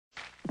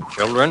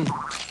Children,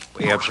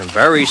 we have some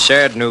very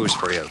sad news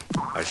for you.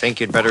 I think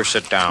you'd better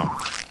sit down.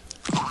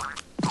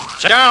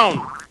 Sit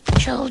down!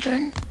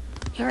 Children,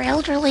 your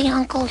elderly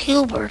Uncle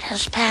Hubert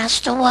has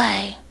passed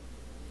away.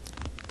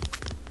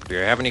 Do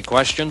you have any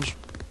questions?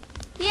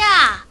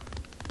 Yeah.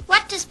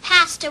 What does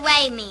passed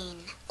away mean?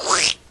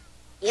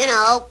 You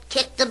know,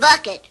 kicked the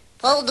bucket,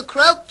 pulled the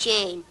croak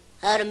chain,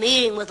 had a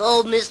meeting with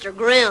old Mr.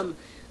 Grimm.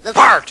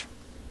 Bart!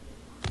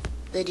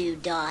 The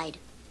dude died.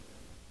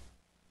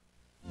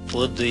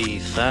 Would the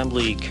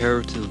family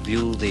care to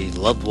view the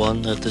loved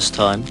one at this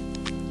time?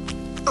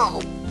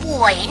 Oh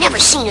boy, I never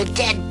seen a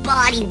dead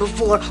body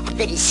before. I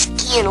bet his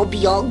skin will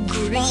be all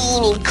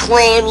green and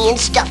clammy and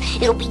stuff.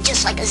 It'll be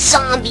just like a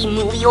zombie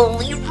movie,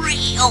 only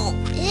real.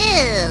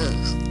 Ew.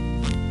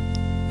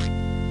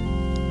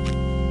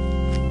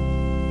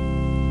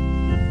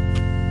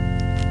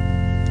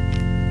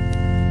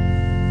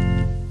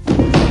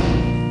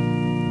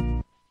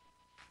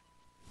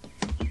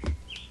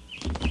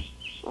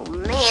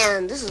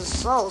 Man, this is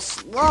so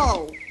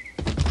slow.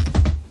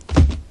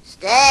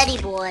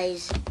 Steady,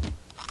 boys.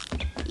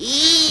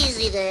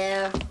 Easy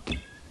there.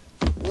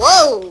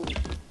 Whoa!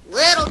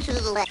 Little to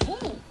the left.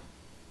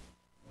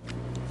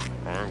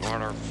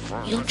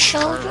 You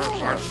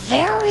children are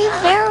very,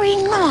 very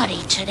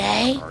naughty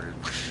today.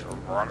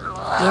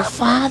 Your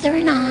father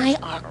and I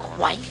are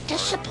quite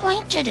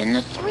disappointed in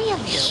the three of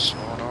you.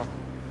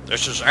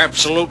 This is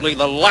absolutely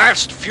the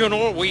last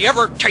funeral we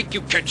ever take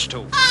you kids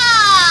to.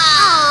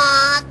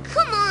 Aw,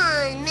 come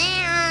on,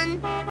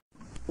 man.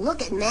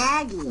 Look at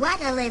Maggie.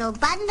 What a little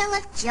bundle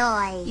of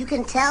joy. You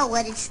can tell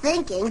what it's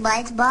thinking by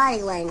its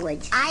body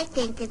language. I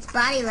think its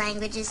body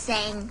language is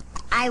saying,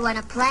 I want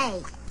to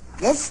play.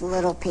 This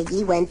little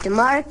piggy went to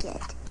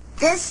market.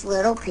 This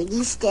little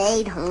piggy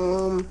stayed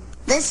home.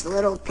 This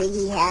little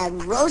piggy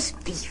had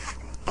roast beef.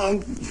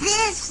 And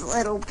this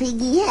little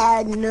piggy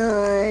had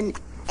none.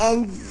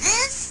 And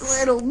this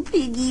little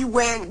piggy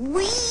went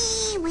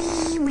wee,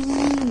 wee,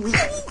 wee, wee.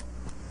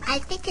 I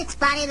think its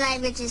body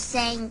language is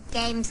saying,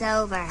 game's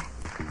over.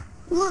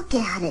 Look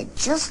at it,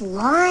 just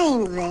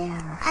lying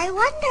there. I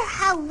wonder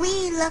how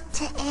we look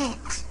to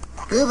it.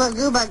 Gooba,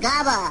 gooba,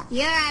 gabba.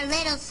 You're our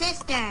little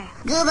sister.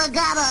 Gooba,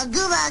 gabba,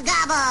 gooba,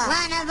 gabba.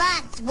 One of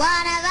us,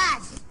 one of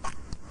us.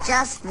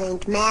 Just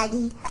think,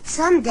 Maggie,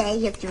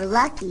 someday, if you're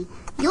lucky,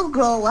 you'll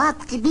grow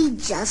up to be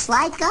just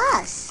like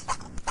us.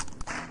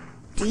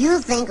 Do you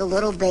think a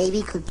little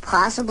baby could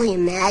possibly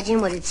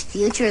imagine what its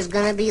future is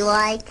going to be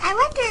like? I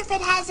wonder if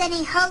it has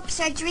any hopes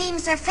or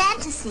dreams or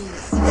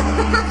fantasies. No,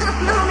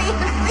 man,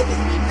 please,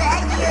 we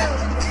beg you.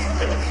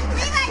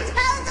 Leave our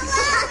toes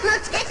alone. No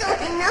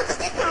tickling, no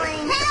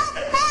tickling. Help,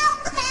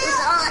 help,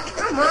 help. Oh,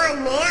 come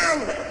on, man.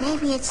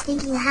 Maybe it's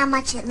thinking how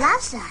much it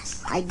loves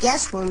us. I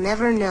guess we'll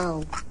never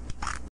know.